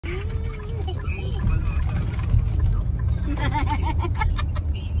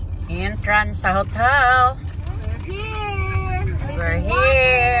Entrance sa hotel. We're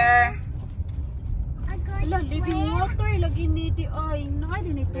here. Wala, living water. Lagi ni di ay.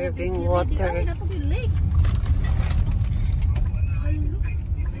 Living water. Ay, natubig lake. Halo.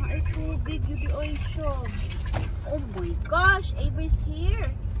 Ay, tubig. Yun di ay siya. Oh my gosh. Avery's here.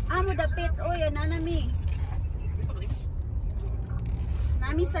 Amo dapit. Oy, ananami.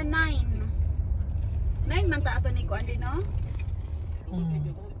 Nami sa 9. 9 man ta ato ni Kuan din, no?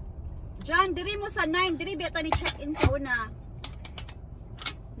 John, diri mo sa 9. Diri beta ni check-in sa una.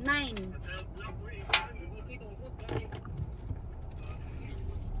 9.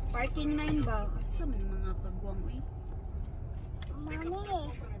 Parking 9 ba? Asa man mga kagwang eh? Mami.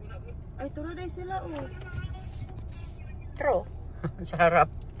 Ay, turo dahil sila oh. True.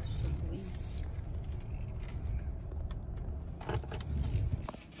 Sarap.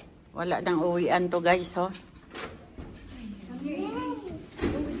 Wala nang uwian to guys, oh.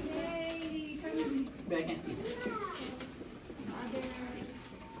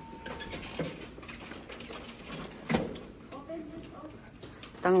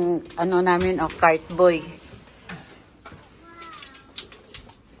 Tang ano namin, oh, cart boy.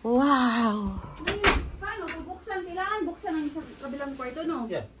 Wow. Paano? Buksan, kailangan buksan ang sa kabilang kwarto, no?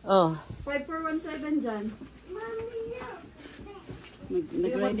 Yeah. Oh. 5417 dyan.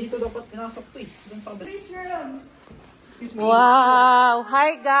 Dito dapat pinasok to eh. Doon sa kabit. Wow.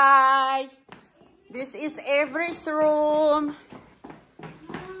 Hi guys. This is Avery's room.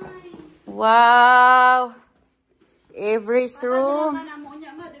 Wow. Avery's room.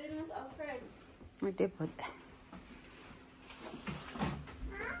 Matipod.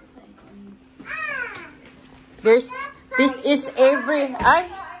 This is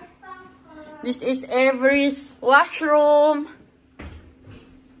Avery's washroom.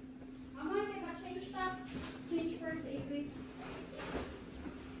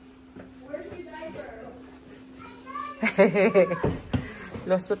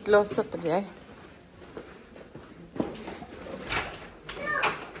 Losot-losot dia.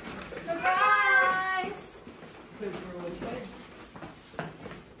 Surprise!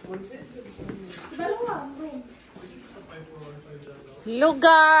 Hello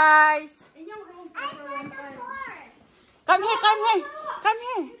guys. Inyong room. Come here, come here. Come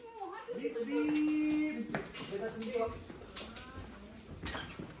here.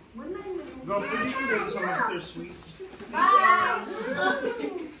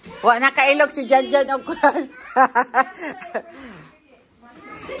 Wa nakailog si Janjan og kuan.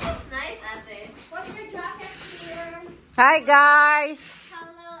 This is nice, ate. What's your jacket here? Hi guys.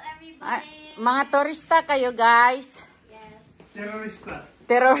 Hello, everybody. Mga turista kayo guys. Yes.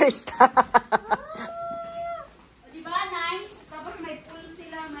 Terorista. Diba nice? Tapos may pool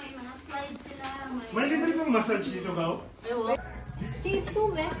sila, may mga slides sila. May libre pong massage dito, Gao? See, it's so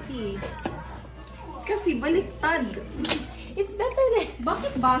messy. Kasi baliktad. It's better than...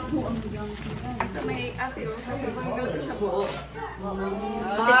 Bakit baso ang bigyan sila? May ate o. Hanggang siya po.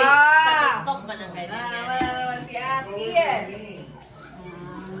 Sa TikTok ba ng ganyan? Si ate yan.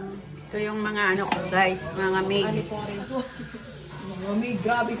 Ito yung mga ano ko guys, mga maids. Mami,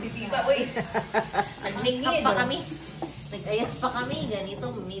 grabe si tita. Uy. Nag-makeup pa kami. Nag-ayas pa kami. Ganito,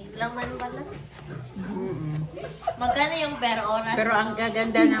 meat lang man pala. Magkano yung per oras? Pero ang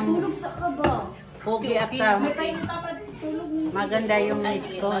gaganda ng Tulog sa kaba. pogi at May tayo tapad tulog ni. maganda yung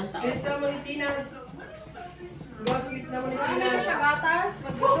mix ko. Wala na siya gatas.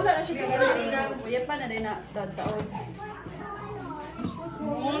 Wala na siya gatas. Uyan pa na rin na dadaon.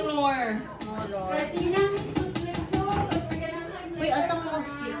 Molor. Katina, slip ko. Uy, asa mo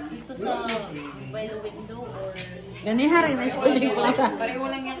mag-sleep? Dito sa by the window or... Ganiha rin na siya. Pareho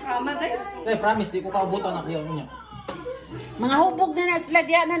lang yung kama tayo. Say, promise, di ko kaabutan na kayo niya. Mga hubog na sila,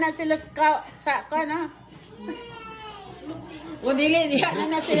 diyan na sila sa kana. O dili, diyan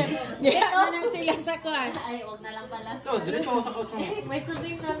na sila. Diyan na sila sa kuan. Ay, wag na lang pala. So, diretso ako sa couch mo. May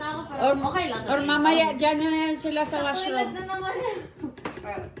sabihin na ako pero okay lang. Or mamaya diyan na sila sa Tulad washroom. na naman yan.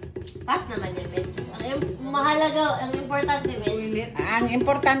 Pass naman yan, Mitch. Ang mahalaga, ang importante, Mitch. Ang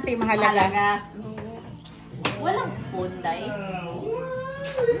importante mahalaga. Walang spoon, day.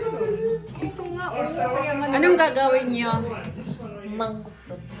 Ito nga. Anong gagawin niyo?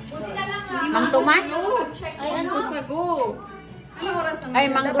 Mangguplot. Mang Tomas? Ay, ano? Sago. Anong oras naman? Ay,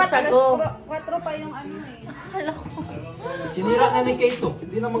 manggo sago. 4 pa yung ano eh. Hala ko. Sinira na ni Kato.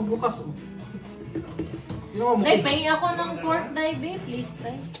 Hindi na magbukas. Oh. Hindi na Day, magbukas. pahingi ako ng pork, day, babe. Please,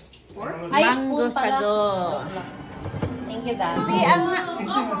 day. Pork? Ay, Manggo spoon pala. sago. Thank you, Dad. Di ang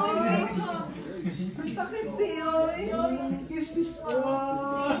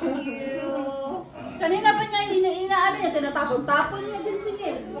Kanina pa niya inaano niya, tinatapon-tapon niya din si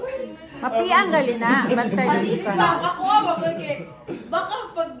Mel. Mapiang gali na. Bantay na Alis isa. ba? Ako, baka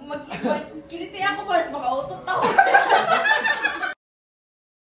pag kiliti ako ba, baka